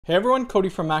Hey everyone, Cody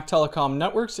from Mac Telecom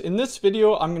Networks. In this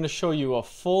video, I'm going to show you a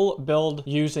full build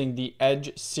using the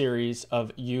Edge series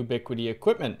of Ubiquiti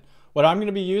equipment. What I'm going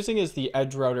to be using is the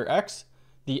Edge Router X,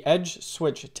 the Edge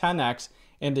Switch 10X,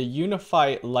 and a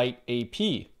Unifi Lite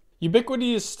AP.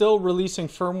 Ubiquiti is still releasing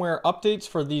firmware updates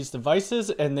for these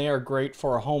devices, and they are great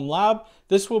for a home lab.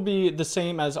 This will be the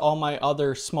same as all my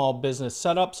other small business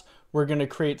setups. We're going to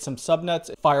create some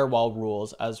subnets, firewall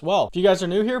rules as well. If you guys are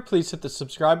new here, please hit the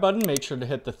subscribe button. Make sure to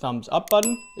hit the thumbs up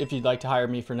button. If you'd like to hire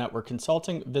me for network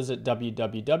consulting, visit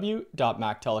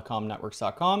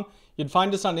www.mactelecomnetworks.com. You'd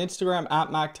find us on Instagram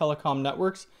at Mac Telecom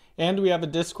Networks, and we have a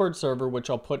Discord server, which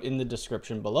I'll put in the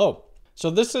description below.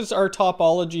 So this is our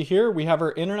topology here. We have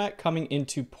our internet coming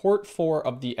into port 4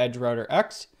 of the Edge Router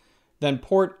X. Then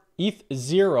port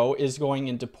ETH0 is going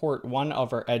into port 1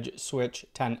 of our Edge Switch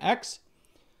 10X.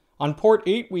 On port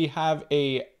 8, we have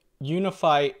a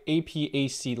Unifi AP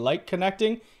AC Lite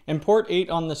connecting, and port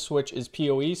 8 on the switch is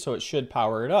PoE, so it should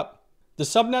power it up. The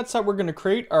subnets that we're going to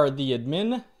create are the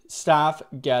admin, staff,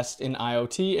 guest, and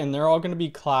IoT, and they're all going to be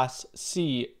class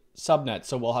C subnets,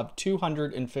 so we'll have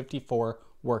 254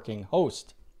 working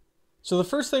hosts. So the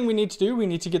first thing we need to do, we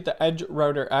need to get the Edge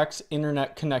Router X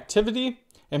internet connectivity.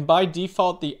 And by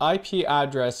default, the IP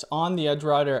address on the Edge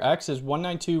Router X is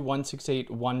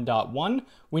 192.168.1.1.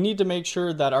 We need to make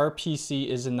sure that our PC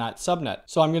is in that subnet.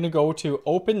 So I'm going to go to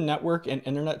Open Network and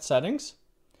Internet Settings.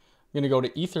 I'm going to go to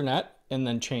Ethernet and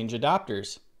then change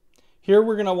adapters. Here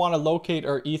we're going to want to locate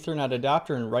our Ethernet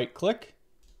adapter and right click,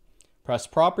 press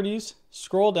Properties,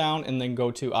 scroll down and then go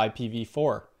to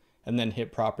IPv4 and then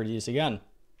hit Properties again.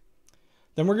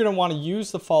 Then we're going to want to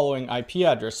use the following IP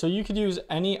address. So you could use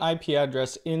any IP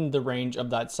address in the range of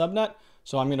that subnet.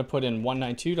 So I'm going to put in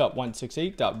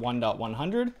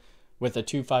 192.168.1.100 with a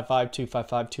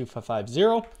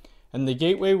 255.255.255.0. And the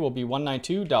gateway will be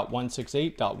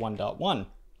 192.168.1.1.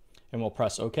 And we'll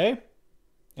press OK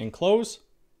and close.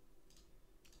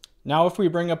 Now if we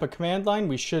bring up a command line,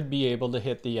 we should be able to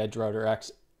hit the Edge Router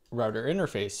X router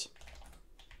interface.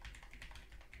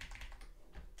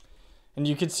 And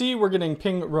you can see we're getting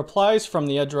ping replies from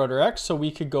the Edge Router X, so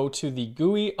we could go to the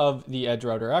GUI of the Edge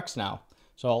Router X now.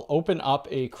 So I'll open up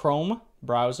a Chrome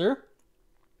browser,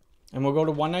 and we'll go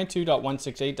to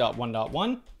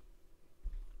 192.168.1.1,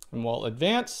 and we'll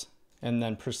advance, and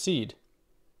then proceed.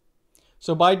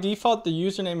 So by default, the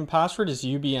username and password is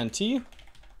UBNT,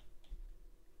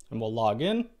 and we'll log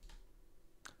in.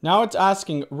 Now it's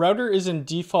asking, router is in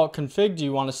default config. Do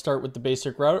you want to start with the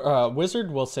basic router,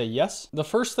 wizard? We'll say yes. The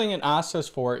first thing it asks us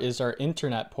for is our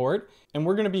internet port, and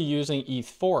we're going to be using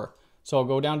ETH4. So I'll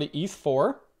go down to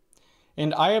ETH4,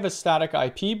 and I have a static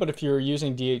IP, but if you're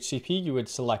using DHCP, you would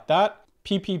select that.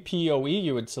 PPPoE,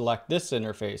 you would select this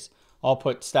interface. I'll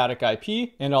put static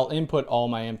IP, and I'll input all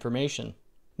my information.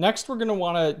 Next, we're going to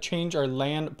want to change our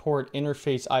LAN port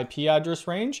interface IP address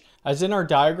range. As in our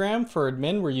diagram for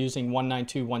admin, we're using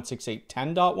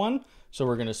 192.168.10.1. So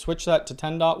we're going to switch that to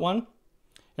 10.1.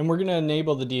 And we're going to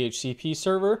enable the DHCP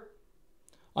server.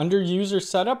 Under user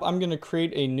setup, I'm going to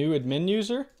create a new admin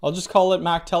user. I'll just call it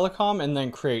Mac Telecom and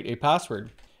then create a password.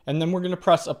 And then we're going to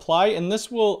press apply, and this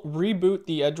will reboot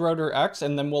the Edge Router X,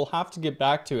 and then we'll have to get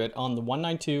back to it on the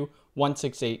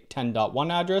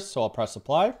 192.168.10.1 address. So I'll press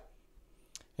apply.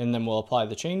 And then we'll apply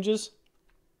the changes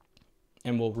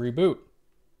and we'll reboot.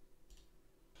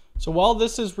 So while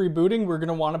this is rebooting, we're going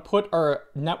to want to put our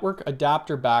network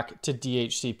adapter back to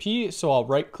DHCP. So I'll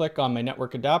right click on my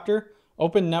network adapter,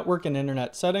 open network and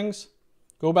internet settings,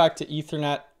 go back to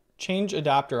Ethernet, change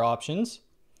adapter options,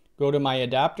 go to my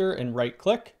adapter and right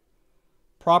click,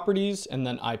 properties, and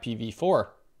then IPv4.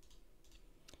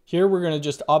 Here we're going to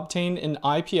just obtain an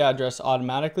IP address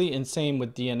automatically, and same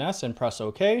with DNS, and press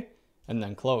OK. And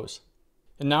then close.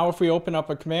 And now if we open up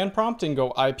a command prompt and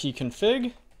go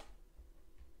ipconfig,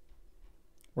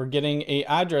 we're getting an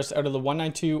address out of the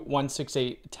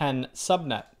 192.168.10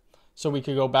 subnet. So we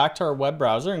could go back to our web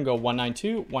browser and go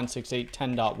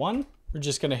 192.168.10.1. We're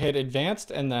just going to hit advanced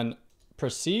and then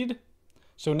proceed.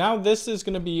 So now this is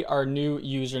going to be our new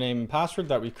username and password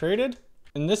that we created.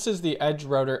 And this is the Edge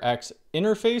Router X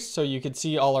interface. So you can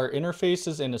see all our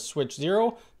interfaces in a switch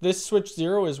 0. This switch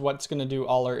 0 is what's going to do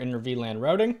all our inter VLAN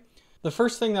routing. The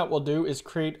first thing that we'll do is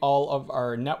create all of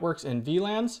our networks and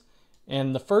VLANs.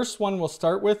 And the first one we'll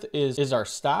start with is our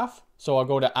staff. So I'll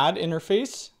go to add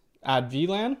interface, add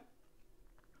VLAN.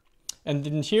 And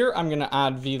then here I'm going to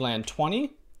add VLAN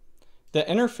 20. The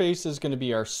interface is going to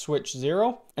be our switch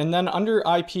 0. And then under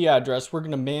IP address, we're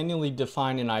going to manually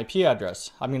define an IP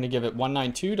address. I'm going to give it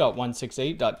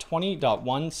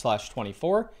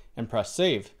 192.168.20.1/24 and press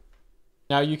save.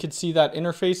 Now you can see that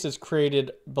interface is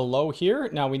created below here.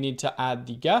 Now we need to add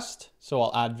the guest. So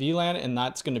I'll add VLAN and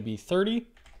that's going to be 30.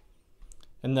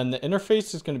 And then the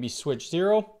interface is going to be switch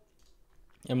 0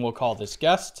 and we'll call this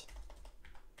guest.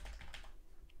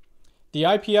 The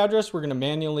IP address, we're going to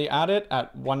manually add it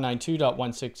at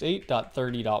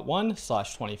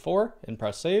 192.168.30.1/24 and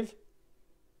press save.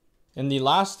 And the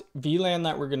last VLAN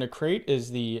that we're going to create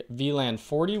is the VLAN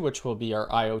 40, which will be our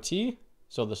IoT.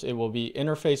 So it will be,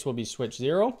 interface will be switch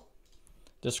 0,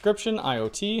 description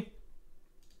IoT,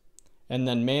 and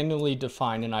then manually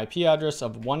define an IP address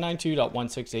of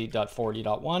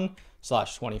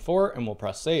 192.168.40.1/24 and we'll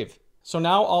press save. So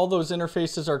now all those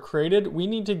interfaces are created. We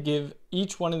need to give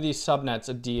each one of these subnets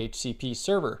a DHCP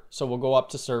server. So we'll go up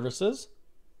to services.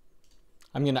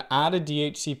 I'm going to add a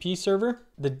DHCP server.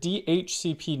 The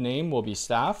DHCP name will be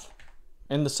staff.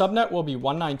 And the subnet will be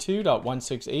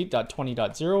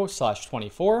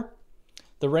 192.168.20.0/24.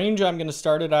 The range I'm going to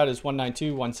start it at is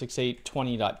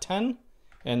 192.168.20.10.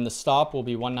 And the stop will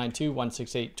be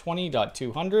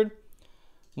 192.168.20.200.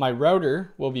 My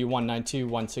router will be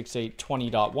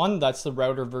 192.168.20.1. That's the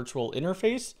router virtual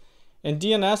interface. And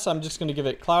DNS, I'm just going to give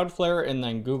it Cloudflare and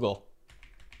then Google.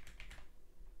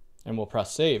 And we'll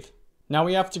press save. Now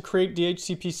we have to create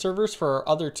DHCP servers for our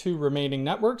other two remaining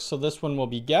networks. So this one will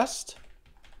be guest.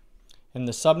 And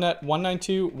the subnet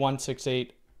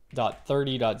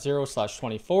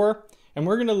 192.168.30.0/24. And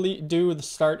we're going to do the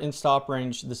start and stop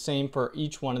range the same for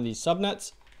each one of these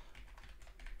subnets.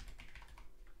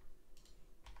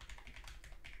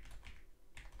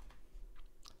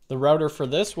 The router for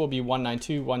this will be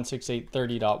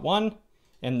 192.168.30.1,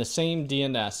 and the same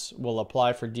DNS will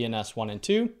apply for DNS 1 and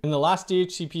 2. And the last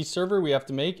DHCP server we have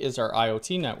to make is our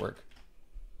IoT network,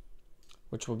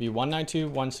 which will be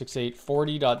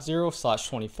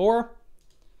 192.168.40.0/24.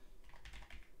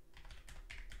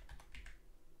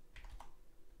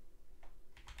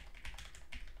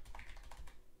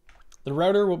 The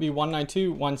router will be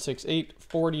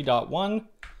 192.168.40.1.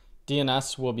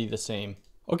 DNS will be the same.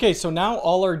 Okay, so now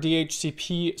all our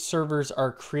DHCP servers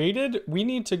are created. We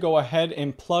need to go ahead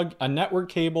and plug a network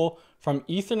cable from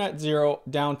Ethernet 0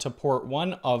 down to port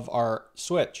 1 of our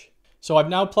switch. So I've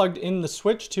now plugged in the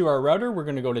switch to our router. We're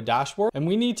going to go to dashboard and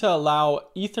we need to allow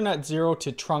Ethernet 0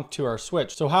 to trunk to our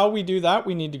switch. So how we do that,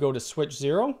 we need to go to switch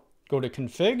 0, go to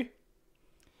config,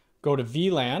 go to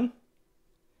VLAN,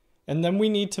 and then we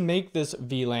need to make this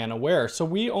VLAN aware. So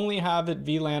we only have it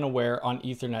VLAN aware on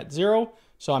Ethernet 0.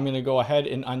 So I'm going to go ahead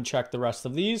and uncheck the rest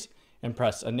of these and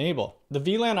press enable. The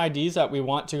VLAN IDs that we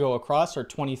want to go across are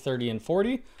 20, 30, and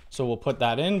 40. So we'll put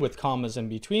that in with commas in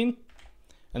between,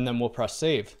 and then we'll press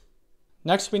save.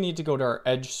 Next, we need to go to our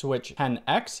Edge switch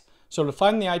 10X. So to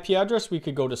find the IP address, we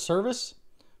could go to service.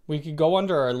 We could go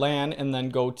under our LAN and then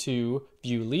go to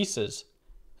view leases.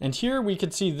 And here we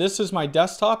could see this is my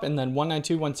desktop and then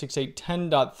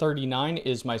 192.168.10.39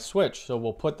 is my switch. So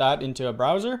we'll put that into a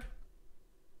browser.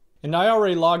 And I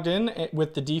already logged in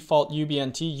with the default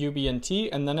UBNT,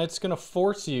 and then it's going to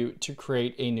force you to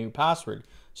create a new password.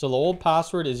 So the old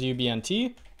password is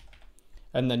UBNT,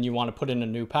 and then you want to put in a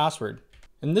new password.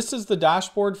 And this is the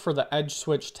dashboard for the Edge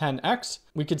switch 10X.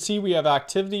 We can see we have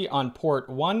activity on port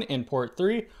 1 and port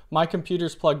 3. My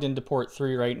computer's plugged into port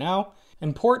 3 right now.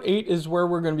 And port 8 is where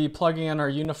we're going to be plugging in our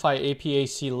Unifi AP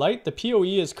AC Lite. The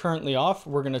PoE is currently off.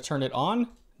 We're going to turn it on.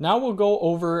 Now we'll go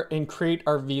over and create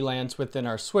our VLANs within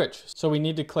our switch. So we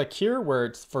need to click here where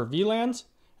it's for VLANs,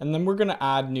 and then we're going to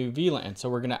add new VLAN. So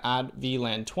we're going to add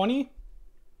VLAN 20,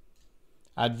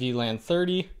 add VLAN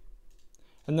 30,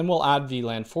 and then we'll add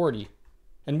VLAN 40.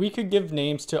 And we could give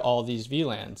names to all these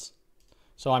VLANs.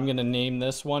 So I'm going to name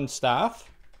this one staff.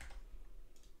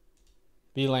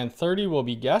 VLAN 30 will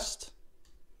be guest.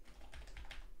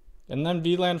 And then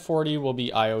VLAN 40 will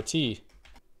be IoT.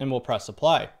 And we'll press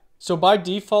apply. So by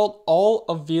default, all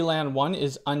of VLAN 1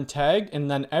 is untagged,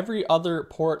 and then every other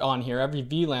port on here, every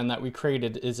VLAN that we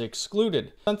created is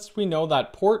excluded. Since we know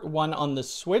that port 1 on the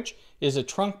switch is a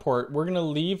trunk port, we're going to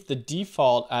leave the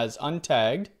default as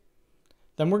untagged.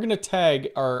 Then we're going to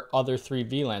tag our other three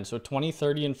VLANs, so 20,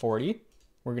 30, and 40.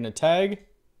 We're going to tag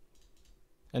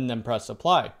and then press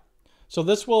apply. So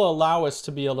this will allow us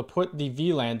to be able to put the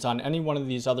VLANs on any one of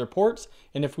these other ports,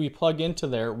 and if we plug into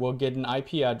there, we'll get an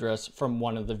IP address from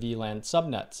one of the VLAN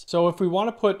subnets. So if we want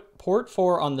to put port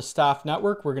 4 on the staff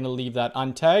network, we're going to leave that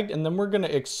untagged, and then we're going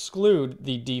to exclude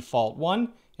the default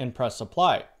one and press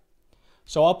apply.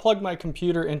 So I'll plug my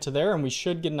computer into there, and we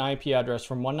should get an IP address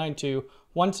from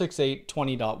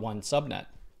 192.168.20.1 subnet.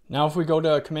 Now if we go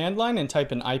to a command line and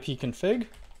type in ipconfig,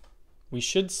 we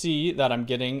should see that I'm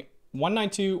getting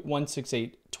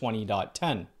 192.168.20.1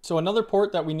 20.10. So another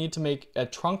port that we need to make a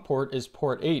trunk port is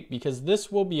port 8, because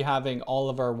this will be having all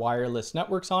of our wireless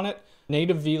networks on it,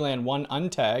 native VLAN 1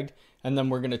 untagged, and then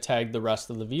we're going to tag the rest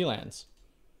of the VLANs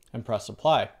and press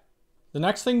apply. The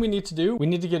next thing we need to do, we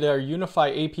need to get our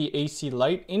Unifi AP AC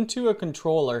lite into a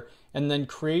controller and then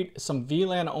create some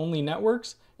VLAN only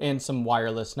networks and some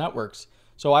wireless networks.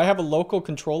 So I have a local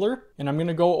controller and I'm going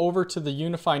to go over to the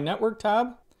Unifi network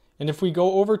tab. And if we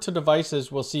go over to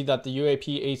devices, we'll see that the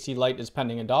UAP AC lite is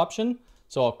pending adoption.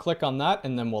 So I'll click on that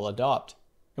and then we'll adopt.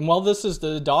 And while this is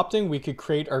the adopting, we could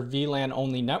create our VLAN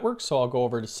only network. So I'll go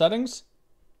over to settings.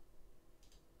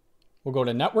 We'll go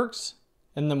to networks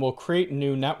and then we'll create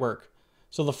new network.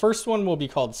 So the first one will be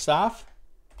called staff.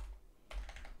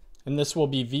 And this will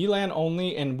be VLAN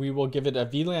only, and we will give it a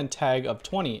VLAN tag of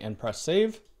 20 and press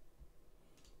save.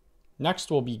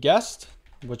 Next will be guest,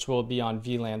 which will be on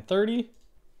VLAN 30.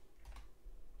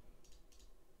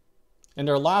 And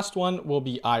our last one will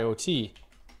be IoT,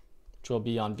 which will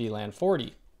be on VLAN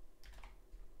 40.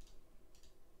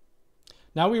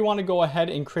 Now we want to go ahead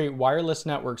and create wireless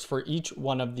networks for each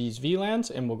one of these VLANs,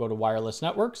 and we'll go to wireless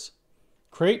networks.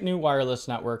 Create new wireless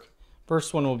network.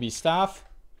 First one will be staff.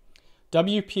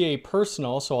 WPA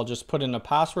personal, so I'll just put in a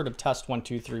password of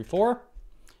test1234.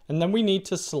 And then we need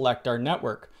to select our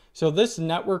network. So this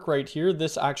network right here,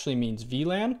 this actually means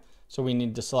VLAN. So we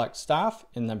need to select staff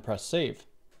and then press save.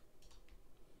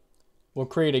 We'll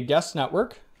create a guest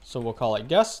network. So we'll call it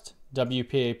guest,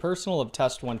 WPA personal of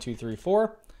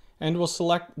test1234, and we'll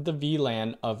select the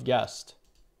VLAN of guest.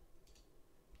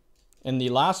 And the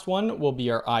last one will be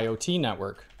our IoT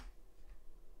network.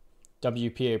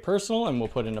 WPA personal, and we'll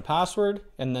put in a password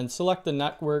and then select the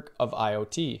network of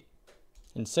IoT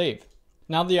and save.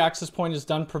 Now the access point is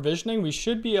done provisioning, we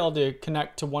should be able to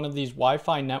connect to one of these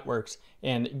Wi-Fi networks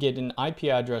and get an IP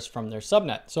address from their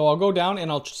subnet. So I'll go down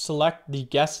and I'll select the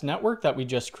guest network that we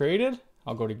just created.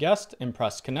 I'll go to guest and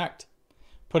press connect.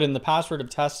 Put in the password of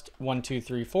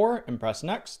test1234 and press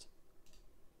next.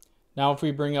 Now if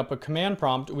we bring up a command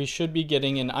prompt, we should be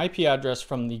getting an IP address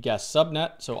from the guest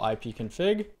subnet, so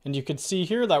ipconfig. And you can see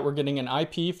here that we're getting an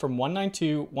IP from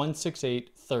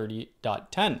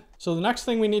 192.168.30.10. So the next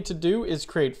thing we need to do is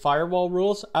create firewall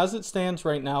rules. As it stands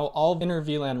right now, all inter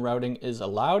VLAN routing is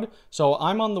allowed. So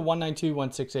I'm on the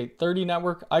 192.168.30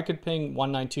 network. I could ping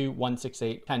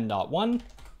 192.168.10.1.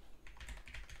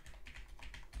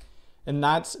 And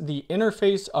that's the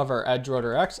interface of our Edge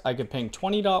Router X. I could ping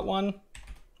 20.1.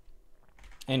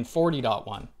 and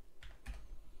 40.1.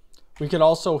 We could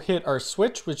also hit our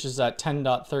switch, which is at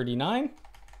 10.39.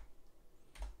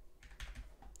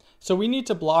 So we need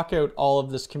to block out all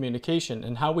of this communication,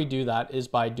 and how we do that is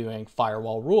by doing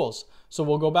firewall rules. So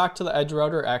we'll go back to the Edge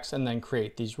Router X and then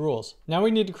create these rules. Now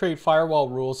we need to create firewall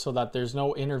rules so that there's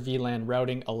no inter VLAN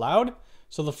routing allowed.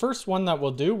 So the first one that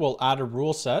we'll do, we'll add a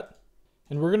rule set,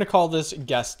 and we're going to call this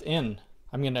guest in.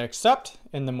 I'm going to accept,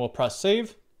 and then we'll press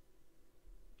save.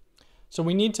 So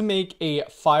we need to make a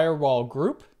firewall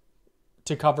group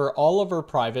to cover all of our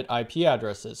private IP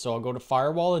addresses. So I'll go to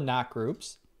firewall and NAC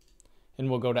groups, and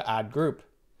we'll go to add group.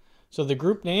 So the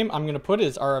group name I'm going to put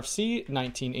is RFC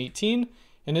 1918,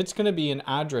 and it's going to be an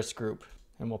address group,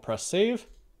 and we'll press save.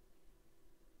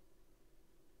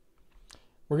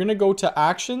 We're going to go to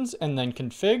actions and then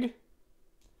config.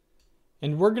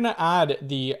 And we're going to add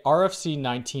the RFC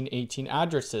 1918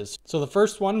 addresses. So the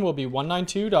first one will be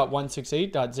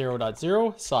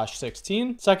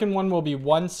 192.168.0.0/16. Second one will be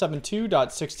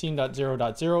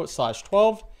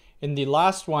 172.16.0.0/12. And the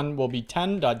last one will be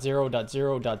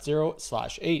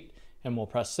 10.0.0.0/8. And we'll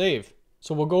press save.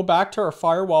 So we'll go back to our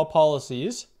firewall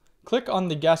policies, click on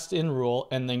the guest in rule,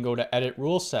 and then go to edit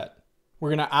rule set. We're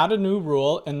going to add a new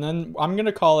rule, and then I'm going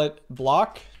to call it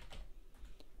block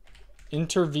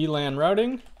inter VLAN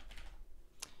routing.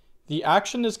 The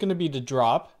action is going to be to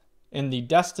drop, and the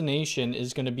destination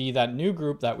is going to be that new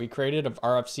group that we created of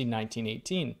RFC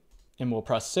 1918. And we'll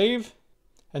press save,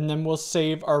 and then we'll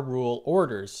save our rule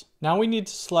orders. Now we need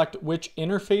to select which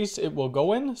interface it will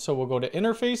go in. So we'll go to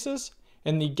interfaces,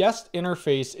 and the guest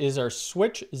interface is our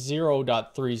switch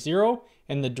 0.30,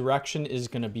 and the direction is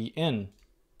going to be in.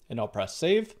 And I'll press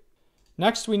save.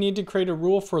 Next, we need to create a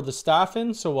rule for the staff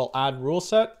in, so we'll add rule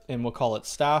set, and we'll call it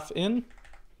staff in.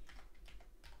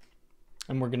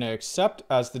 And we're going to accept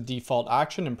as the default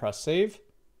action and press save.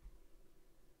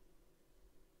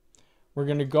 We're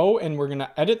going to go and we're going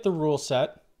to edit the rule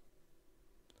set,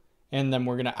 and then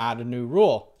we're going to add a new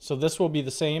rule. So this will be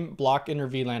the same, block inter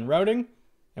VLAN routing,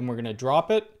 and we're going to drop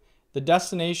it. The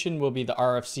destination will be the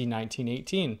RFC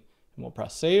 1918, and we'll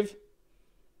press save.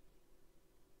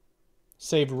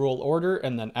 Save rule order,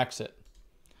 and then exit.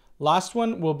 Last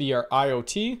one will be our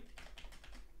IoT.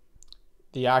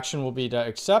 The action will be to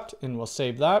accept, and we'll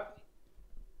save that.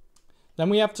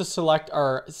 Then we have to select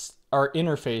our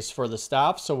interface for the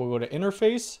staff. So we'll go to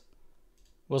interface.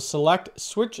 We'll select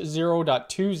switch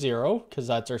 0.20 because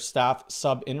that's our staff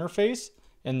sub interface.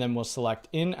 And then we'll select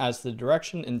in as the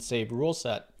direction and save rule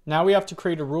set. Now we have to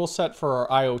create a rule set for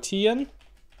our IoT in.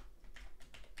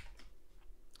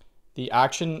 The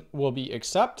action will be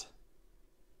accept.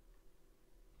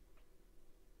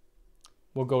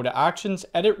 We'll go to actions,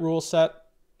 edit rule set,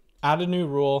 add a new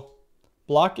rule,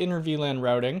 block inner VLAN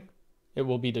routing. It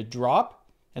will be to drop,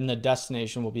 and the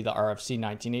destination will be the RFC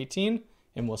 1918,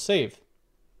 and we'll save.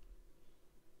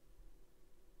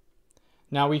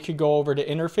 Now we could go over to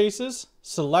interfaces,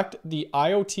 select the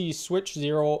IoT switch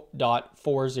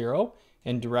 0.40,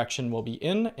 and direction will be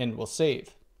in, and we'll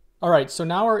save. All right, so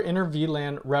now our inner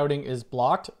VLAN routing is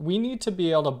blocked. We need to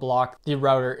be able to block the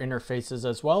router interfaces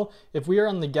as well. If we are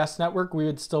on the guest network, we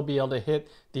would still be able to hit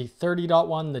the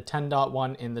 30.1, the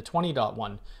 10.1, and the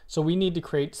 20.1. So we need to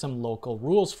create some local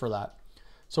rules for that.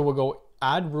 So we'll go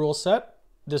add rule set.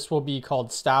 This will be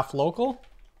called staff local.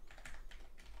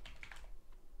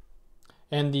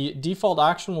 And the default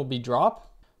action will be drop.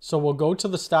 So we'll go to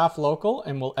the staff local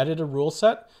and we'll edit a rule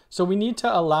set. So we need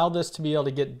to allow this to be able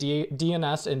to get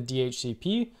DNS and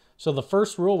DHCP. So the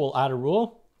first rule, we'll add a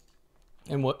rule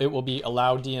and it will be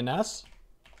allow DNS,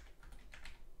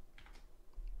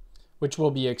 which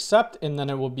will be accept, and then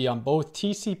it will be on both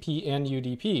TCP and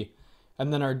UDP.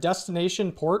 And then our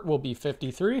destination port will be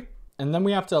 53. And then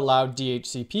we have to allow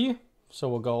DHCP. So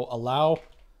we'll go allow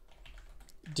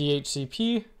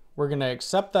DHCP. We're going to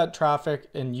accept that traffic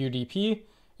in UDP.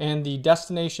 And the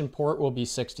destination port will be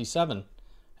 67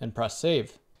 and press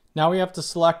save. Now we have to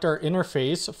select our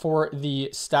interface for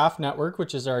the staff network,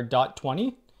 which is our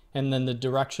 .20, and then the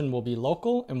direction will be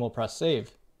local, and we'll press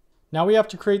save. Now we have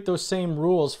to create those same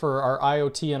rules for our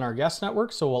IoT and our guest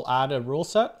network. So we'll add a rule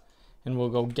set and we'll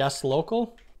go guest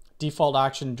local, default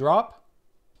action drop.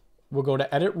 We'll go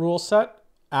to edit rule set,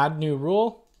 add new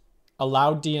rule,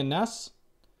 allow DNS,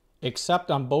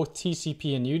 accept on both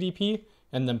TCP and UDP,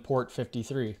 and then port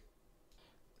 53.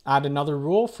 Add another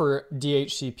rule for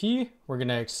DHCP. We're going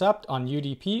to accept on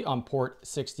UDP on port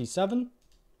 67.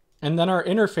 And then our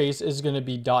interface is going to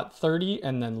be .30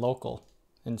 and then local,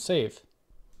 and save.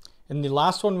 And the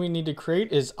last one we need to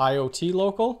create is IoT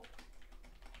local.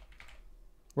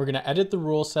 We're going to edit the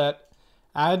rule set,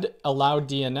 add allow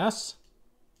DNS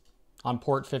on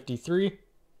port 53,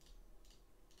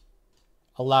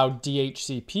 allow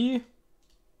DHCP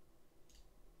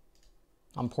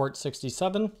on port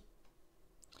 67.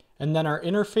 And then our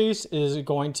interface is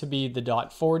going to be the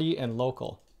 .40 and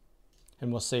local,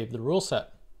 and we'll save the rule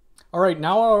set. All right,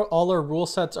 now all our rule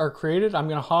sets are created. I'm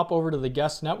going to hop over to the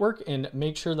guest network and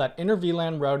make sure that inner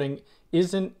VLAN routing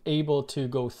isn't able to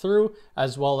go through,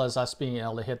 as well as us being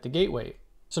able to hit the gateway.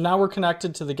 So now we're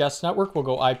connected to the guest network. We'll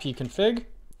go ipconfig,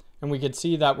 and we can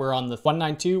see that we're on the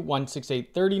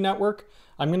 192.168.30 network.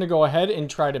 I'm going to go ahead and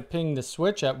try to ping the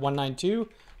switch at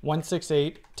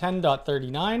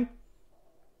 192.168.10.39.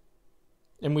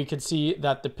 And we can see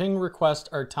that the ping requests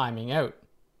are timing out.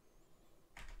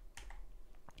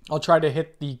 I'll try to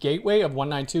hit the gateway of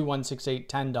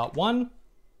 192.168.10.1.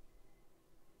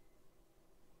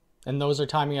 And those are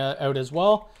timing out as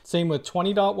well. Same with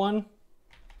 20.1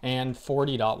 and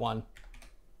 40.1.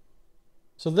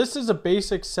 So this is a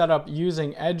basic setup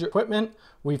using Edge equipment.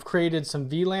 We've created some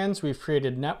VLANs, we've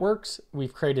created networks,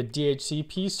 we've created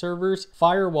DHCP servers,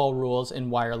 firewall rules, and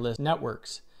wireless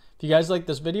networks. If you guys like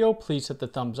this video, please hit the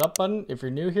thumbs up button. If you're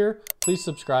new here, please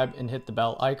subscribe and hit the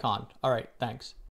bell icon. All right, thanks.